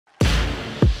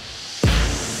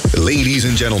Ladies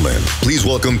and gentlemen, please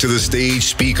welcome to the stage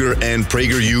speaker and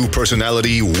PragerU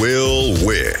personality, Will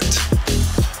Witt.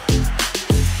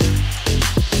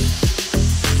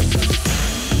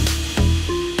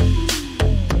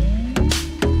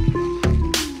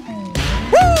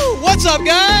 Woo! What's up,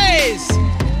 guys?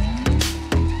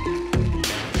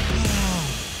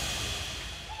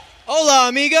 Hola,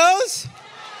 amigos.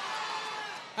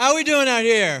 How we doing out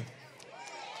here?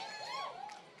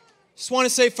 Just want to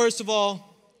say, first of all,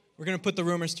 we're going to put the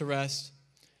rumors to rest.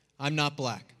 I'm not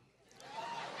black.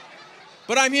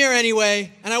 But I'm here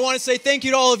anyway, and I want to say thank you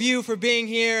to all of you for being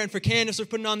here and for Candace for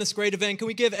putting on this great event. Can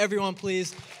we give everyone,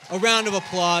 please, a round of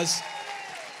applause?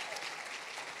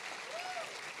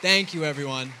 Thank you,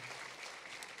 everyone.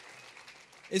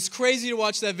 It's crazy to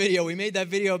watch that video. We made that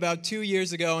video about 2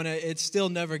 years ago, and it still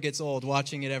never gets old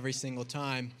watching it every single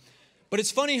time. But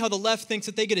it's funny how the left thinks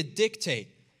that they get to dictate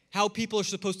how people are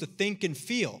supposed to think and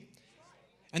feel.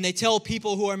 And they tell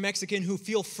people who are Mexican who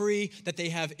feel free that they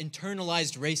have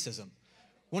internalized racism.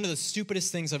 One of the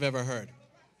stupidest things I've ever heard.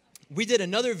 We did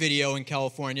another video in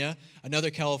California, another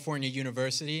California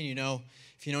university. And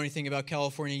if you know anything about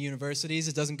California universities,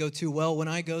 it doesn't go too well when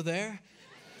I go there.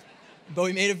 But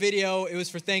we made a video, it was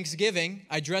for Thanksgiving.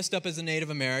 I dressed up as a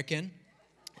Native American.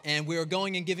 And we were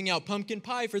going and giving out pumpkin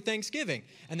pie for Thanksgiving.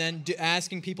 And then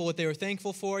asking people what they were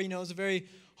thankful for. It was a very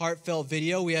heartfelt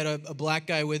video. We had a black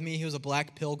guy with me. He was a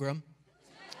black pilgrim.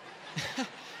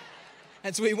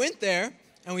 And so we went there,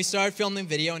 and we started filming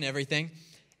video and everything.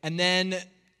 And then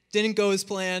didn't go as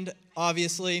planned,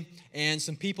 obviously. And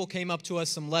some people came up to us,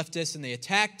 some leftists, and they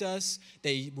attacked us.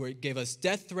 They gave us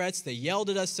death threats. They yelled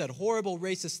at us, said horrible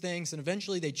racist things. And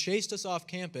eventually they chased us off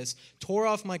campus, tore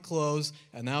off my clothes,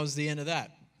 and that was the end of that.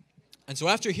 And so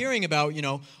after hearing about,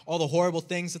 all the horrible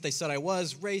things that they said I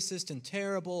was, racist and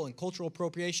terrible and cultural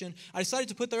appropriation, I decided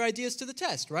to put their ideas to the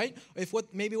test, right?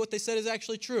 Maybe what they said is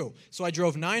actually true. So I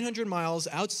drove 900 miles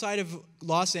outside of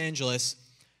Los Angeles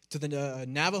to the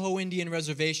Navajo Indian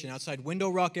Reservation outside Window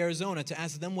Rock, Arizona, to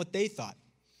ask them what they thought.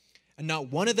 And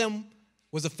not one of them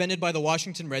was offended by the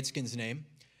Washington Redskins name.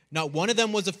 Not one of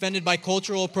them was offended by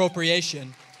cultural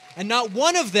appropriation. And not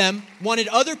one of them wanted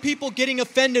other people getting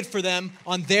offended for them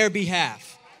on their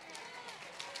behalf.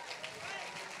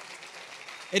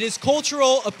 It is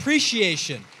cultural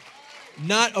appreciation,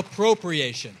 not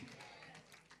appropriation.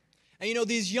 And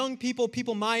these young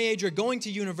people my age, are going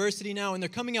to university now, and they're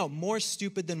coming out more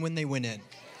stupid than when they went in.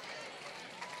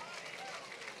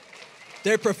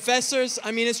 Their professors,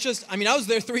 I was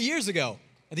there 3 years ago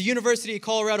at the University of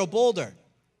Colorado Boulder.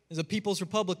 There's a People's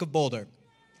Republic of Boulder.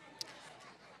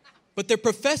 But their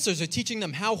professors are teaching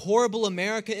them how horrible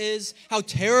America is, how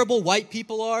terrible white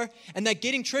people are, and that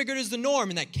getting triggered is the norm,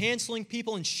 and that canceling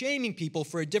people and shaming people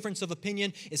for a difference of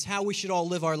opinion is how we should all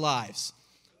live our lives.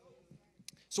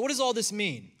 So what does all this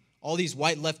mean? All these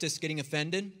white leftists getting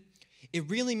offended? It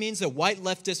really means that white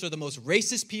leftists are the most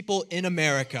racist people in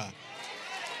America.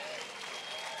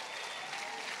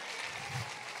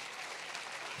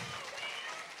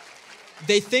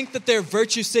 They think that their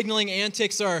virtue signaling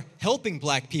antics are helping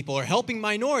black people or helping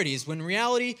minorities, when in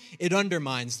reality, it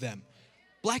undermines them.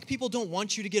 Black people don't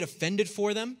want you to get offended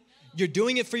for them. You're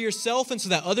doing it for yourself and so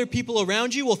that other people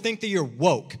around you will think that you're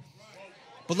woke.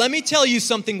 But let me tell you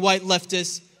something, white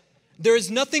leftists. There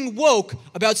is nothing woke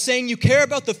about saying you care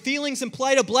about the feelings and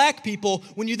plight of black people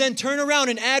when you then turn around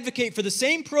and advocate for the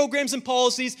same programs and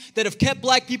policies that have kept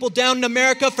black people down in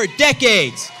America for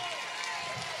decades.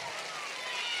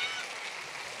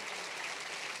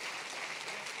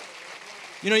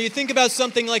 You think about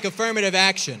something like affirmative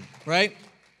action, right?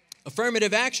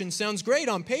 Affirmative action sounds great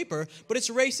on paper, but it's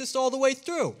racist all the way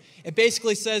through. It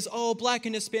basically says, black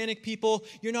and Hispanic people,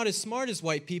 you're not as smart as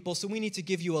white people, so we need to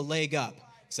give you a leg up.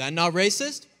 Is that not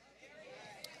racist?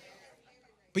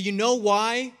 But you know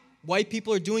why white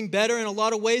people are doing better in a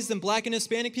lot of ways than black and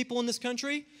Hispanic people in this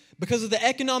country? Because of the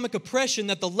economic oppression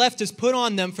that the left has put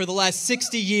on them for the last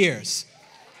 60 years.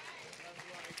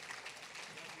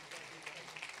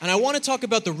 And I want to talk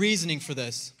about the reasoning for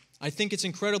this. I think it's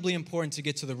incredibly important to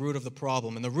get to the root of the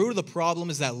problem. And the root of the problem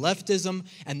is that leftism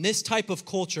and this type of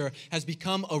culture has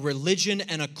become a religion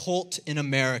and a cult in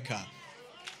America.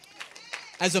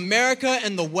 As America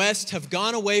and the West have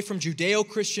gone away from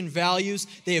Judeo-Christian values,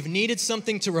 they have needed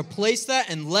something to replace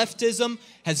that, and leftism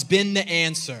has been the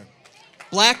answer.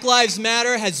 Black Lives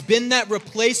Matter has been that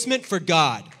replacement for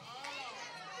God.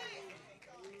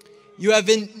 You have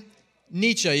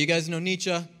Nietzsche, you guys know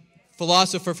Nietzsche?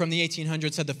 Philosopher from the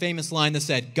 1800s had the famous line that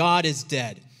said, God is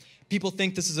dead. People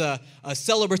think this is a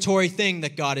celebratory thing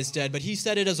that God is dead, but he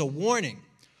said it as a warning.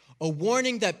 a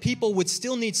warning that people would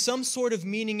still need some sort of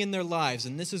meaning in their lives,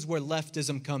 and this is where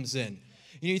leftism comes in.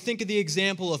 You think of the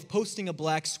example of posting a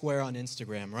black square on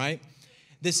Instagram, right?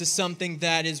 This is something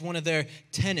that is one of their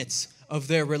tenets of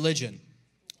their religion,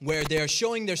 where they're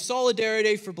showing their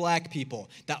solidarity for black people.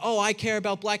 That, oh, I care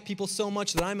about black people so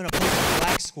much that I'm going to post a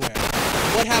black square.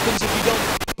 What happens if you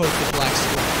don't post a black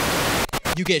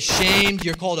square? You get shamed,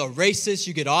 you're called a racist,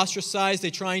 you get ostracized, they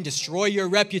try and destroy your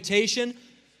reputation.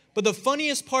 But the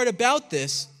funniest part about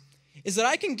this is that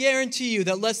I can guarantee you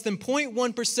that less than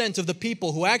 0.1% of the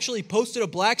people who actually posted a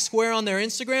black square on their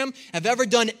Instagram have ever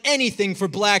done anything for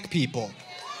black people.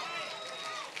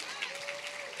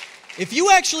 If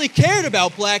you actually cared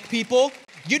about black people,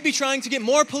 you'd be trying to get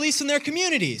more police in their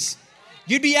communities.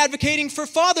 You'd be advocating for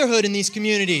fatherhood in these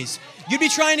communities. You'd be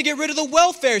trying to get rid of the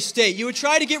welfare state. You would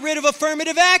try to get rid of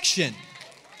affirmative action.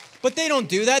 But they don't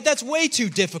do that. That's way too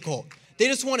difficult. They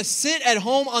just want to sit at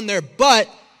home on their butt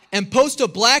and post a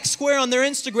black square on their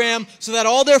Instagram so that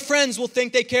all their friends will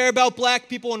think they care about black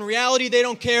people. In reality, they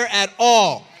don't care at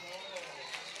all.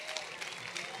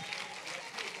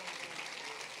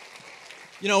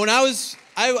 You know, when I was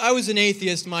an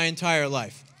atheist my entire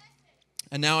life.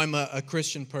 And now I'm a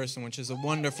Christian person, which is a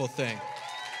wonderful thing.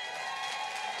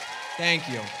 Thank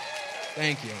you.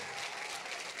 Thank you.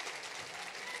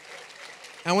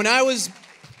 And when I was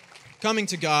coming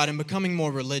to God and becoming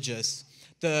more religious,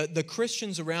 the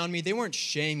Christians around me, they weren't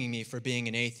shaming me for being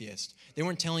an atheist. They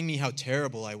weren't telling me how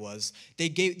terrible I was.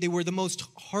 They were the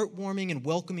most heartwarming and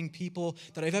welcoming people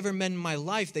that I've ever met in my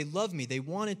life. They loved me. They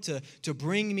wanted to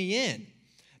bring me in.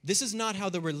 This is not how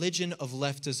the religion of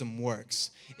leftism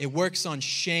works. It works on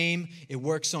shame. It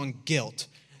works on guilt.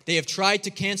 They have tried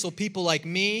to cancel people like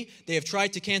me. They have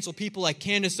tried to cancel people like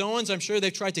Candace Owens. I'm sure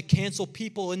they've tried to cancel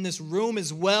people in this room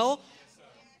as well.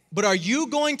 But are you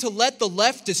going to let the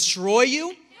left destroy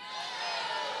you?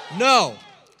 No,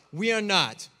 we are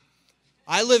not.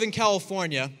 I live in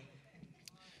California.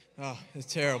 Oh,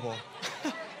 it's terrible.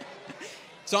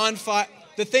 It's on fire.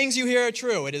 The things you hear are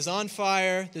true. It is on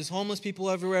fire. There's homeless people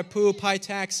everywhere, poop, high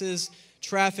taxes,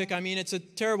 traffic. I mean, it's a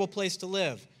terrible place to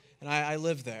live. And I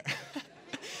live there.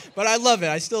 But I love it.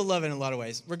 I still love it in a lot of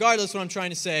ways. Regardless, what I'm trying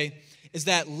to say is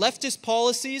that leftist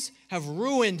policies have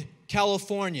ruined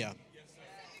California.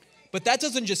 But that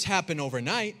doesn't just happen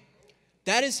overnight.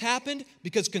 That has happened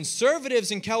because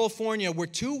conservatives in California were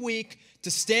too weak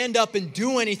to stand up and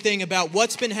do anything about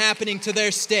what's been happening to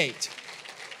their state.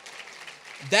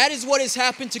 That is what has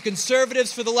happened to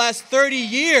conservatives for the last 30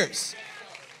 years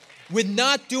with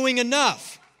not doing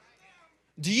enough.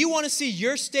 Do you want to see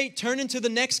your state turn into the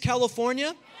next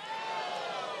California?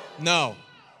 No.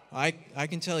 I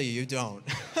can tell you don't.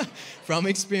 From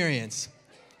experience.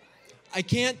 I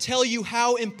can't tell you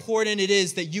how important it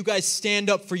is that you guys stand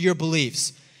up for your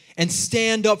beliefs and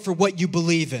stand up for what you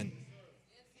believe in.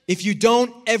 If you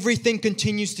don't, everything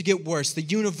continues to get worse. The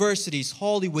universities,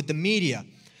 Hollywood, the media.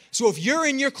 So if you're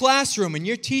in your classroom and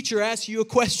your teacher asks you a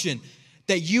question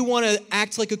that you want to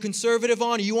act like a conservative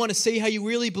on, or you want to say how you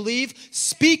really believe,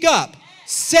 speak up.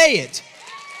 Say it.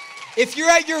 If you're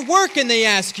at your work and they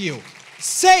ask you,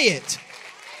 say it.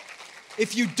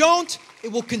 If you don't,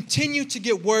 it will continue to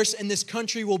get worse and this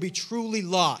country will be truly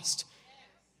lost.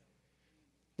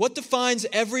 What defines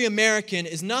every American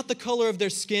is not the color of their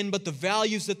skin, but the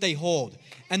values that they hold.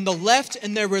 And the left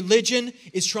and their religion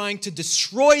is trying to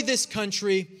destroy this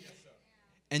country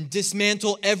and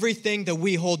dismantle everything that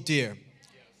we hold dear.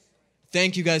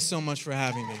 Thank you guys so much for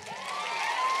having me.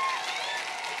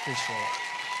 Appreciate it.